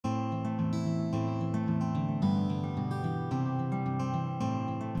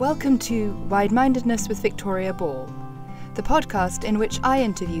Welcome to Widemindedness with Victoria Ball, the podcast in which I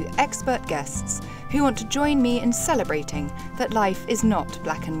interview expert guests who want to join me in celebrating that life is not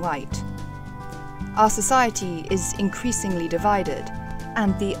black and white. Our society is increasingly divided,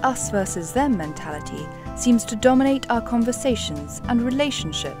 and the us versus them mentality seems to dominate our conversations and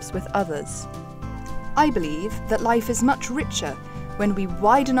relationships with others. I believe that life is much richer when we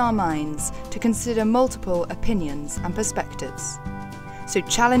widen our minds to consider multiple opinions and perspectives. So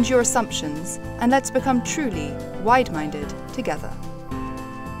challenge your assumptions and let's become truly wide-minded together.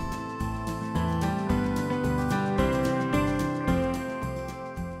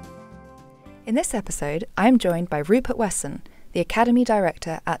 In this episode, I am joined by Rupert Wesson, the Academy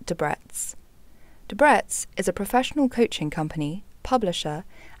Director at Debrett. Debrett is a professional coaching company, publisher,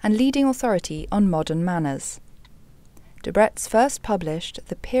 and leading authority on modern manners. Debrett first published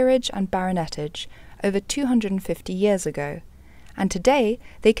the Peerage and Baronetage over 250 years ago, and today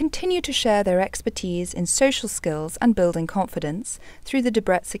they continue to share their expertise in social skills and building confidence through the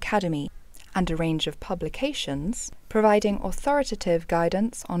Debrett Academy and a range of publications providing authoritative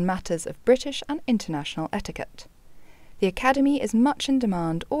guidance on matters of British and international etiquette. The Academy is much in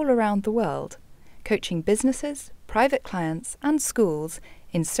demand all around the world, coaching businesses, private clients and schools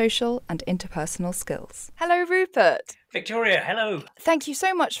in social and interpersonal skills. Hello, Rupert. Victoria, hello. Thank you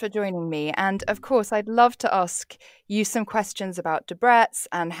so much for joining me. And of course, I'd love to ask you some questions about Debrett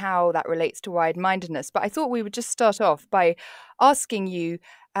and how that relates to wide-mindedness. But I thought we would just start off by asking you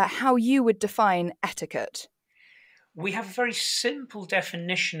how you would define etiquette. We have a very simple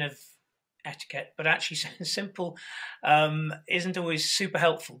definition of etiquette, but actually simple isn't always super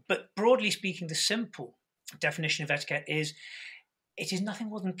helpful. But broadly speaking, the simple definition of etiquette is it is nothing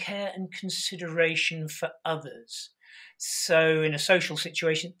more than care and consideration for others. So in a social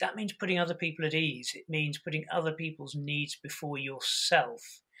situation, that means putting other people at ease. It means putting other people's needs before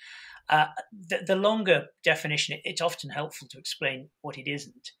yourself. The longer definition, it's often helpful to explain what it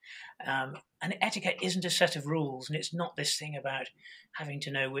isn't. And etiquette isn't a set of rules, and it's not this thing about having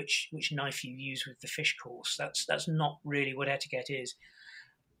to know which knife you use with the fish course. That's not really what etiquette is.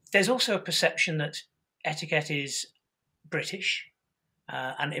 There's also a perception that etiquette is British.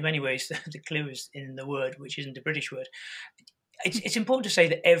 And in many ways, the clue is in the word, which isn't a British word. It's important to say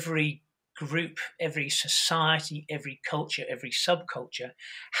that every group, every society, every culture, every subculture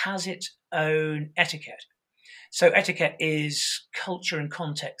has its own etiquette. So etiquette is culture and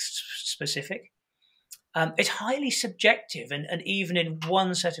context specific. It's highly subjective, and even in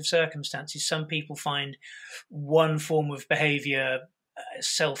one set of circumstances, some people find one form of behaviour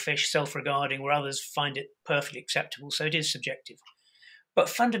selfish, self-regarding, where others find it perfectly acceptable. So it is subjective. But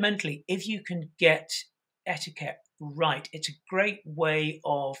fundamentally, if you can get etiquette right, it's a great way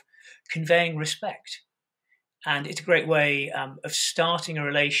of conveying respect. And it's a great way of starting a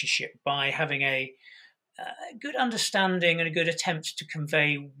relationship by having a good understanding and a good attempt to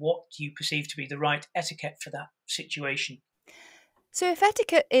convey what you perceive to be the right etiquette for that situation. So if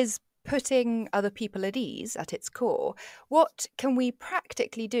etiquette is putting other people at ease at its core, what can we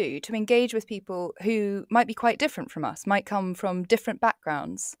practically do to engage with people who might be quite different from us, might come from different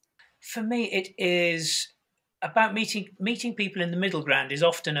backgrounds? For me, it is about meeting people in the middle ground is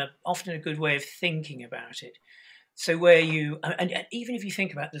often a good way of thinking about it. So where you, and even if you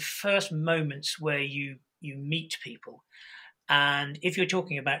think about the first moments where you meet people, and if you're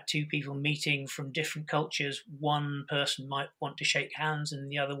talking about two people meeting from different cultures, one person might want to shake hands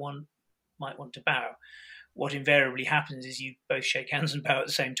and the other one might want to bow. What invariably happens is you both shake hands and bow at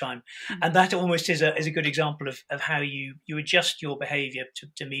the same time. Mm-hmm. And that almost is a good example of how you adjust your behaviour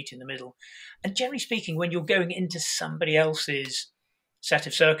to meet in the middle. And generally speaking, when you're going into somebody else's set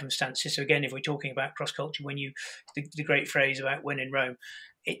of circumstances, so again, if we're talking about cross-culture, the great phrase about when in Rome,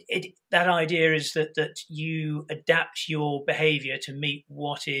 that idea is that you adapt your behaviour to meet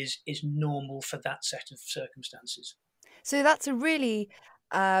what is normal for that set of circumstances. So that's a really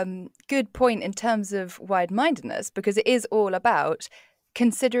good point in terms of wide-mindedness, because it is all about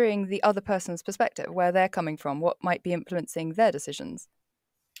considering the other person's perspective, where they're coming from, what might be influencing their decisions.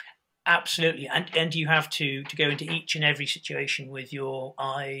 Absolutely. And you have to go into each and every situation with your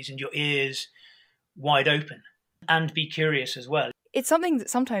eyes and your ears wide open and be curious as well. It's something that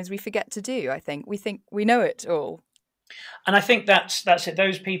sometimes we forget to do, I think. We think we know it all. And I think that's it.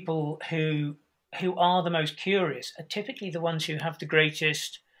 Those people who are the most curious are typically the ones who have the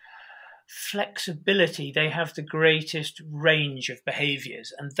greatest flexibility. They have the greatest range of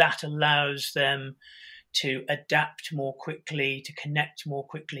behaviours, and that allows them to adapt more quickly, to connect more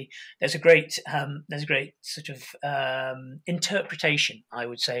quickly. There's a great sort of interpretation, I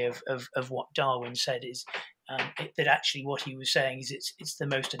would say, of what Darwin said is that actually what he was saying is it's the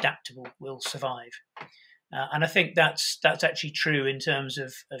most adaptable will survive. And I think that's actually true in terms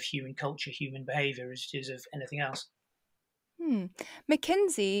of human culture, human behaviour, as it is of anything else.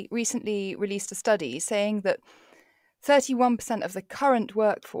 McKinsey recently released a study saying that 31% of the current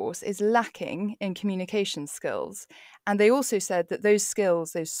workforce is lacking in communication skills. And they also said that those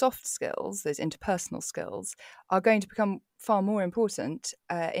skills, those soft skills, those interpersonal skills, are going to become far more important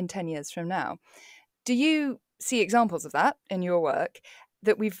in 10 years from now. Do you see examples of that in your work,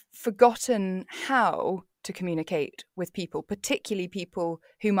 that we've forgotten how to communicate with people, particularly people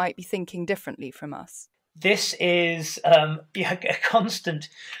who might be thinking differently from us? This is a constant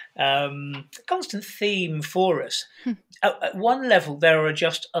theme for us. At one level, there are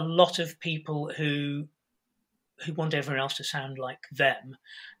just a lot of people who want everyone else to sound like them.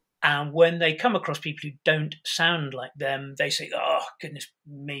 And when they come across people who don't sound like them, they say, oh, goodness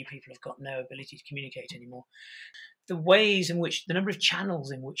me, people have got no ability to communicate anymore. The ways in which, the number of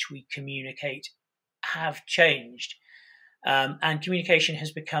channels in which we communicate have changed. And communication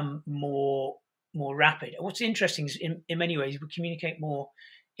has become more rapid. What's interesting is in many ways, we communicate more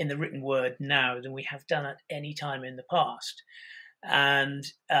in the written word now than we have done at any time in the past. And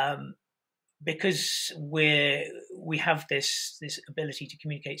because we have this ability to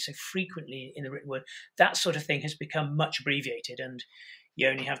communicate so frequently in the written word, that sort of thing has become much abbreviated, and you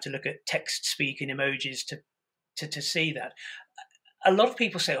only have to look at text speak and emojis to see that. A lot of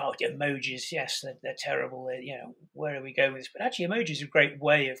people say, "Oh, emojis, yes, they're terrible. Where do we go with this?" But actually, emojis are a great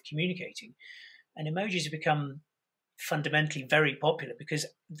way of communicating, and emojis have become fundamentally very popular because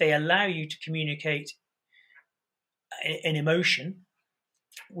they allow you to communicate an emotion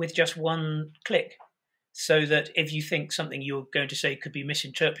with just one click. So that if you think something you're going to say could be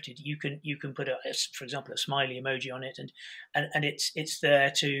misinterpreted, you can put for example, a smiley emoji on it, and it's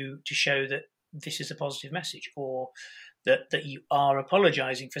there to show that this is a positive message, or that you are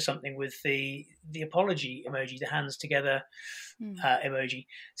apologizing for something with the apology emoji, the hands together emoji.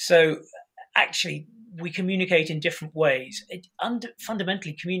 So actually, we communicate in different ways.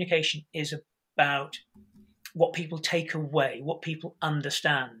 Fundamentally, communication is about what people take away, what people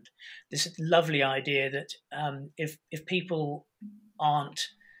understand. This lovely idea that if people aren't,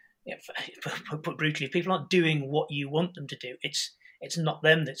 put brutally, if people aren't doing what you want them to do, it's not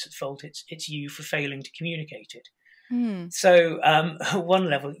them that's at fault. It's you for failing to communicate it. So at one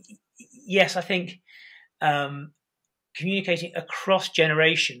level, yes, I think communicating across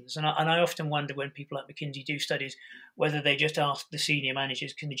generations, and I often wonder when people like McKinsey do studies whether they just ask the senior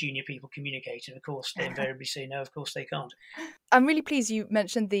managers, can the junior people communicate? And of course, they invariably say no, of course they can't. I'm really pleased you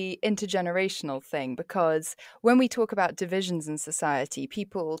mentioned the intergenerational thing, because when we talk about divisions in society,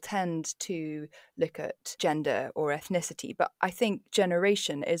 people tend to look at gender or ethnicity, but I think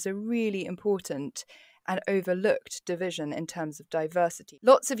generation is a really important and overlooked division in terms of diversity.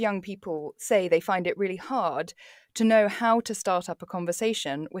 Lots of young people say they find it really hard to know how to start up a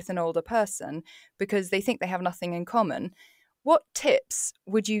conversation with an older person because they think they have nothing in common. What tips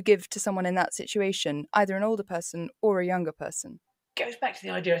would you give to someone in that situation, either an older person or a younger person? It goes back to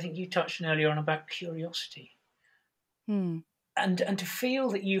the idea I think you touched on earlier on about curiosity. And to feel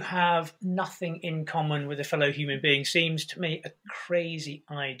that you have nothing in common with a fellow human being seems to me a crazy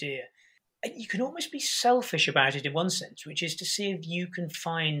idea. You can almost be selfish about it in one sense, which is to see if you can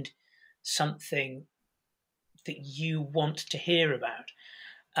find something that you want to hear about,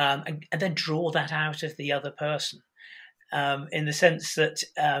 and then draw that out of the other person, in the sense that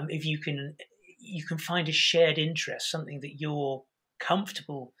if you can find a shared interest, something that you're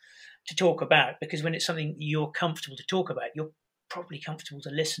comfortable to talk about, because when it's something you're comfortable to talk about, you're probably comfortable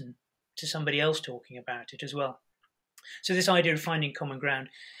to listen to somebody else talking about it as well. So this idea of finding common ground.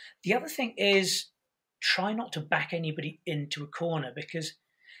 The other thing is try not to back anybody into a corner, because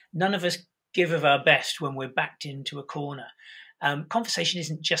none of us give of our best when we're backed into a corner. Conversation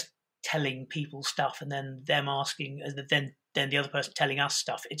isn't just telling people stuff and then them asking, then the other person telling us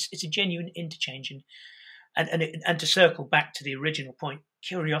stuff. It's a genuine interchange, and to circle back to the original point,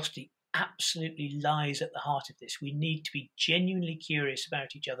 curiosity absolutely lies at the heart of this. We need to be genuinely curious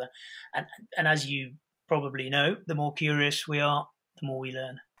about each other, and as you probably know, the more curious we are, the more we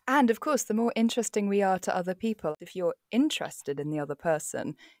learn. And of course, the more interesting we are to other people. If you're interested in the other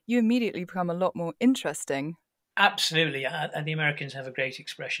person, you immediately become a lot more interesting. Absolutely, and the Americans have a great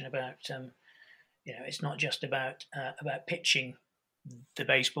expression about, it's not just about pitching the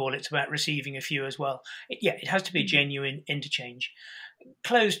baseball; it's about receiving a few as well. It has to be a genuine interchange.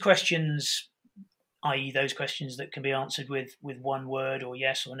 Closed questions, i.e. those questions that can be answered with one word or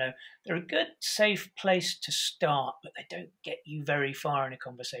yes or no, they're a good, safe place to start, but they don't get you very far in a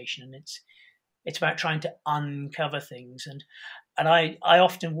conversation. And It's about trying to uncover things, and I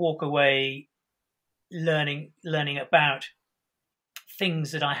often walk away learning about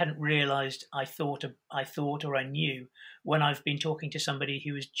things that I hadn't realised I thought or I knew when I've been talking to somebody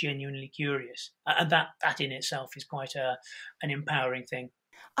who is genuinely curious, and that in itself is quite an empowering thing.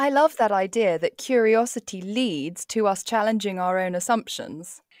 I love that idea that curiosity leads to us challenging our own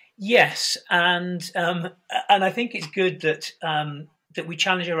assumptions. Yes, and I think it's good that that we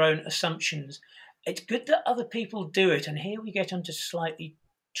challenge our own assumptions. It's good that other people do it, and here we get onto slightly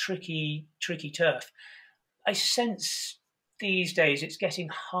tricky turf. I sense these days it's getting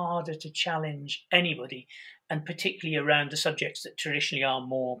harder to challenge anybody, and particularly around the subjects that traditionally are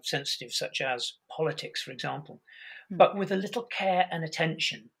more sensitive, such as politics, for example. But with a little care and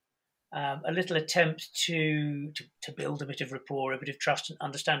attention, a little attempt to build a bit of rapport, a bit of trust and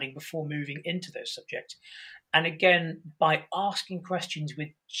understanding before moving into those subjects. And again, by asking questions with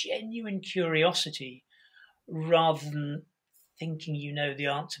genuine curiosity rather than thinking you know the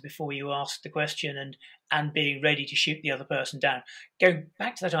answer before you ask the question and being ready to shoot the other person down. Going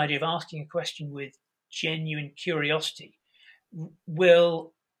back to that idea of asking a question with genuine curiosity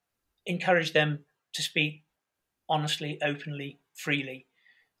will encourage them to speak honestly, openly, freely.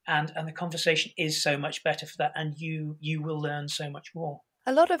 And the conversation is so much better for that, and you will learn so much more.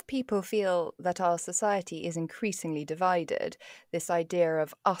 A lot of people feel that our society is increasingly divided. This idea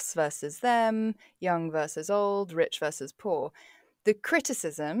of us versus them, young versus old, rich versus poor. The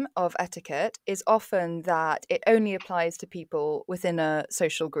criticism of etiquette is often that it only applies to people within a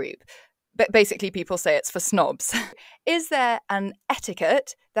social group. But basically, people say it's for snobs. Is there an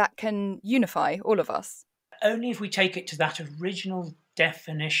etiquette that can unify all of us? Only if we take it to that original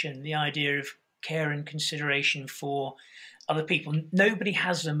definition, the idea of care and consideration for other people. Nobody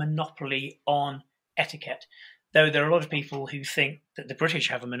has a monopoly on etiquette, though there are a lot of people who think that the British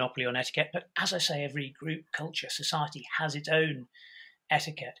have a monopoly on etiquette. But as I say, every group, culture, society has its own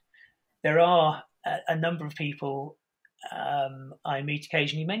etiquette. There are a number of people I meet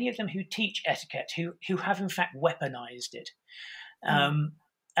occasionally, many of them who teach etiquette, who have in fact weaponized it,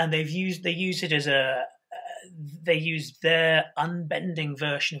 and they use it as they use their unbending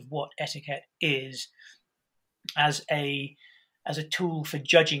version of what etiquette is as a tool for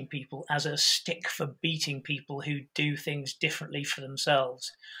judging people, as a stick for beating people who do things differently for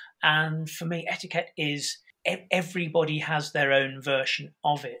themselves. And for me, etiquette is everybody has their own version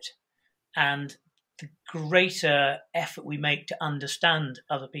of it. And the greater effort we make to understand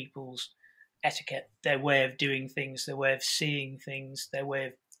other people's etiquette, their way of doing things, their way of seeing things, their way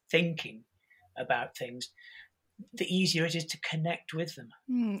of thinking about things, the easier it is to connect with them.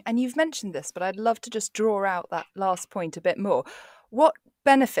 And you've mentioned this, but I'd love to just draw out that last point a bit more. What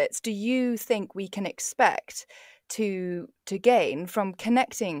benefits do you think we can expect to gain from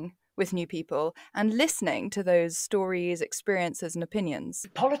connecting with new people and listening to those stories, experiences, and opinions?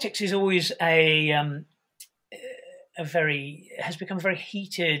 Politics is always has become a very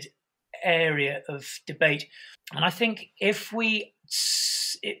heated area of debate, and I think if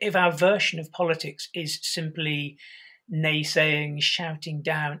our version of politics is simply naysaying, shouting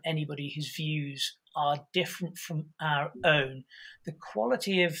down anybody whose views are different from our own, the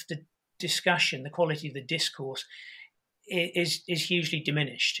quality of the discussion, the quality of the discourse is hugely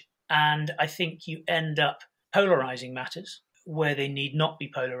diminished. And I think you end up polarizing matters where they need not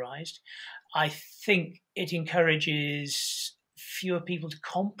be polarized. I think it encourages fewer people to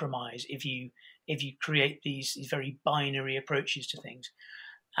compromise if you create these very binary approaches to things.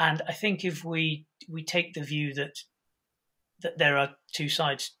 And I think if we take the view that there are two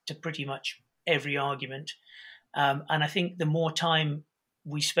sides to pretty much every argument, and I think the more time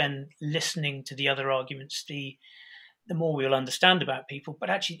we spend listening to the other arguments, the more we'll understand about people. But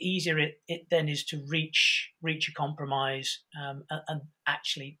actually, the easier it then is to reach a compromise, and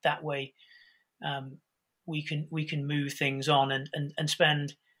actually that way we can move things on and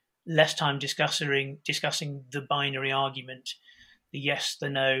spend less time discussing the binary argument, the yes, the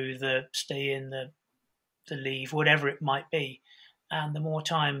no, the stay in, the leave, whatever it might be. And the more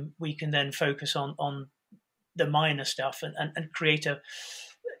time we can then focus on the minor stuff and create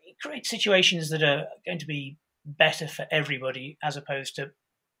situations that are going to be better for everybody as opposed to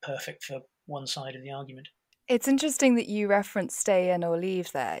perfect for one side of the argument. It's interesting that you reference stay in or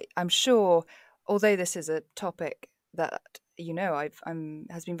leave there. I'm sure, although this is a topic that,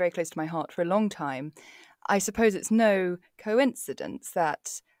 has been very close to my heart for a long time, I suppose it's no coincidence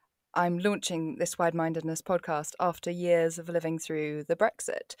that I'm launching this Widemindedness podcast after years of living through the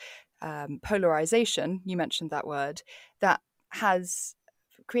Brexit polarisation, you mentioned that word, that has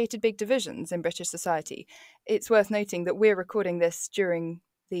created big divisions in British society. It's worth noting that we're recording this during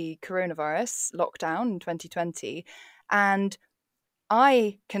the coronavirus lockdown in 2020, and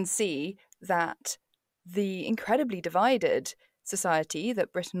I can see that the incredibly divided society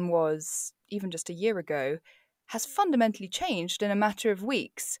that Britain was even just a year ago has fundamentally changed in a matter of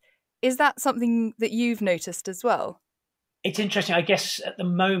weeks. Is that something that you've noticed as well? It's interesting. I guess at the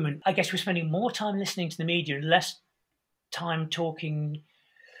moment, we're spending more time listening to the media and less time talking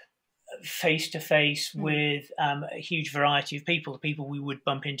face to face with a huge variety of people, the people we would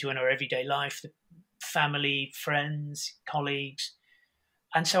bump into in our everyday life, the family, friends, colleagues.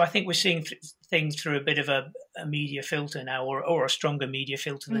 And so I think we're seeing things through a bit of a media filter now, or a stronger media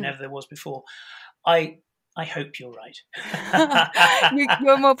filter than ever there was before. I hope you're right.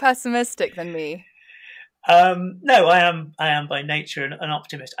 You're more pessimistic than me. No, I am by nature an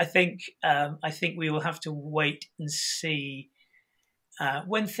optimist. I think we will have to wait and see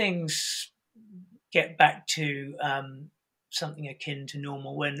when things get back to something akin to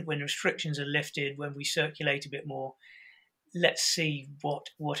normal, when restrictions are lifted, when we circulate a bit more. Let's see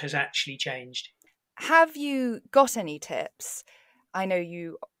what has actually changed. Have you got any tips? I know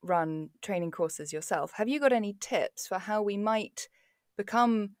you run training courses yourself. Have you got any tips for how we might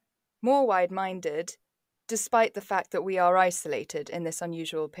become more wide-minded despite the fact that we are isolated in this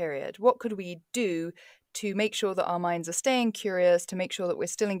unusual period? What could we do to make sure that our minds are staying curious, to make sure that we're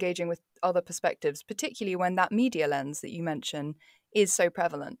still engaging with other perspectives, particularly when that media lens that you mention is so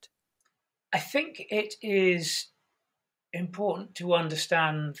prevalent? I think it is important to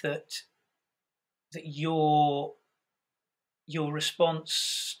understand that your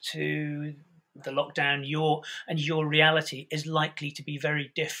response to the lockdown, your reality is likely to be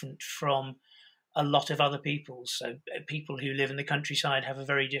very different from a lot of other people's. So people who live in the countryside have a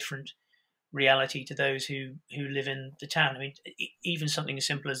very different reality to those who live in the town. I mean, even something as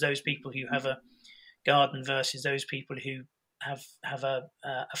simple as those people who have a garden versus those people who have a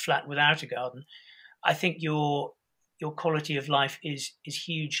flat without a garden. I think your quality of life is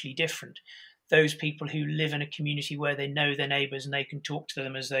hugely different. Those people who live in a community where they know their neighbours and they can talk to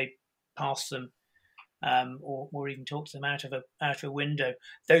them as they pass them, or even talk to them out of a window,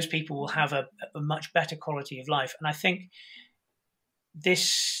 those people will have a much better quality of life. And I think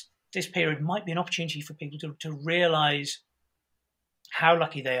this period might be an opportunity for people to realise how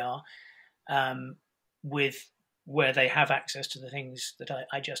lucky they are with where they have access to the things that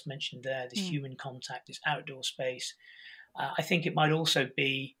I just mentioned there, this human contact, this outdoor space. I think it might also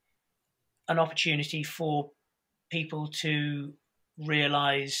be an opportunity for people to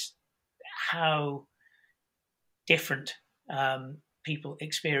realise how different people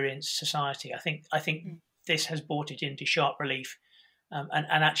experience society. I think this has brought it into sharp relief.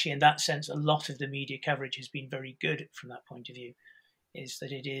 And actually, in that sense, a lot of the media coverage has been very good from that point of view, is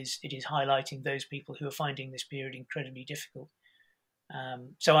that it is highlighting those people who are finding this period incredibly difficult.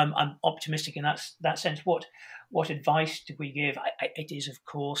 So I'm optimistic in that sense. What advice do we give? It is, of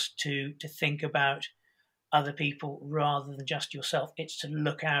course, to think about other people rather than just yourself. It's to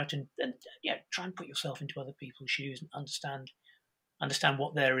look out and try and put yourself into other people's shoes and understand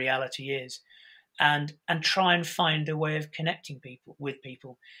what their reality is, and try and find a way of connecting people with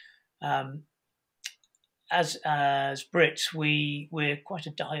people. As Brits, we're quite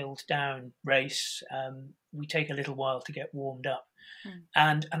a dialed down race. We take a little while to get warmed up,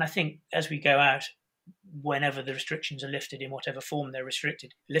 and I think as we go out, whenever the restrictions are lifted in whatever form they're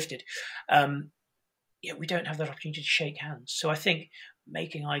lifted, we don't have that opportunity to shake hands. So I think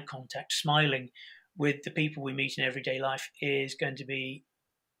making eye contact, smiling with the people we meet in everyday life is going to be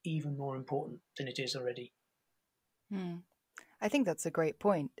even more important than it is already. I think that's a great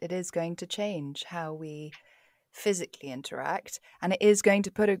point. It is going to change how we physically interact, and it is going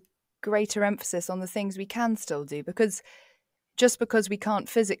to put a greater emphasis on the things we can still do, because just because we can't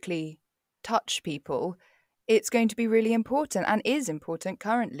physically touch people, it's going to be really important, and is important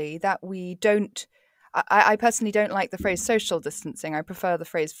currently, that we don't. I personally don't like the phrase social distancing. I prefer the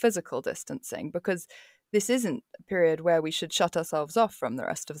phrase physical distancing, because this isn't a period where we should shut ourselves off from the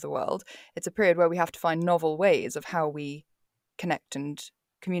rest of the world. It's a period where we have to find novel ways of how we connect and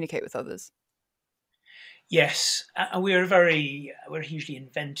communicate with others. Yes, and we're a hugely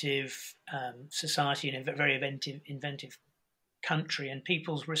inventive society and a very inventive country, and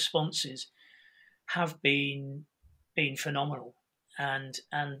people's responses have been phenomenal. And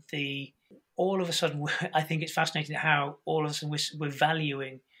all of a sudden, I think it's fascinating how all of a sudden we're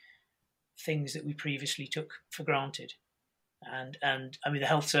valuing things that we previously took for granted. And I mean, the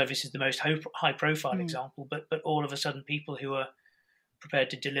health service is the most high profile example, but all of a sudden, people who are prepared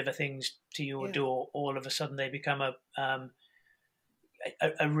to deliver things to your door, all of a sudden they become a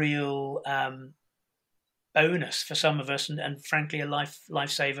real bonus for some of us, and frankly a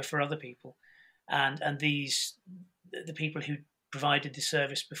lifesaver for other people. And the people who provided the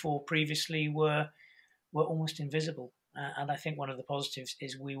service previously were almost invisible. And I think one of the positives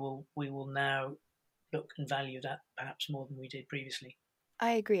is we will now look and value that perhaps more than we did previously.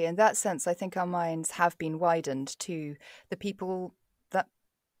 I agree. In that sense, I think our minds have been widened to the people that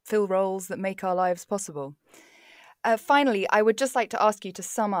fill roles that make our lives possible. Finally, I would just like to ask you to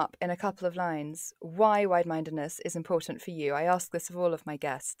sum up in a couple of lines why wide-mindedness is important for you. I ask this of all of my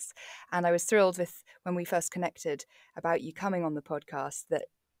guests, and I was thrilled when we first connected about you coming on the podcast that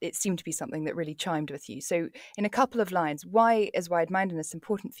it seemed to be something that really chimed with you. So in a couple of lines, why is wide-mindedness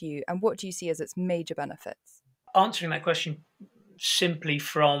important for you, and what do you see as its major benefits? Answering that question simply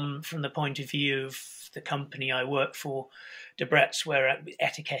from the point of view of the company I work for, Debrett's, where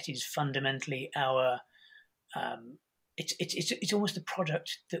etiquette is fundamentally our it's almost the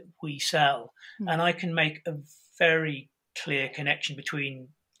product that we sell. And I can make a very clear connection between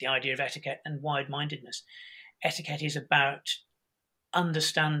the idea of etiquette and wide-mindedness. Etiquette is about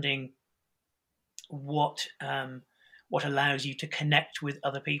understanding what allows you to connect with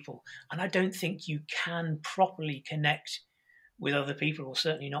other people, and I don't think you can properly connect with other people, or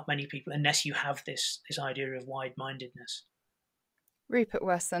certainly not many people, unless you have this idea of wide-mindedness. Rupert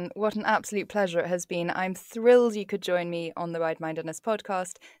Wesson, what an absolute pleasure it has been. I'm thrilled you could join me on the Widemindedness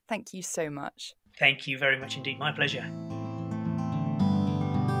podcast. Thank you so much. Thank you very much indeed. My pleasure.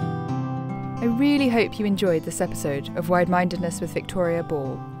 I really hope you enjoyed this episode of Widemindedness with Victoria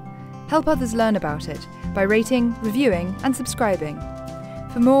Ball. Help others learn about it by rating, reviewing and subscribing.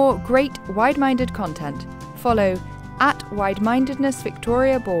 For more great wide-minded content, follow @Widemindedness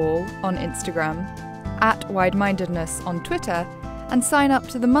Victoria Ball on Instagram, @Widemindedness on Twitter, and sign up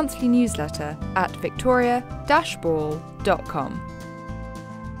to the monthly newsletter at victoria-ball.com.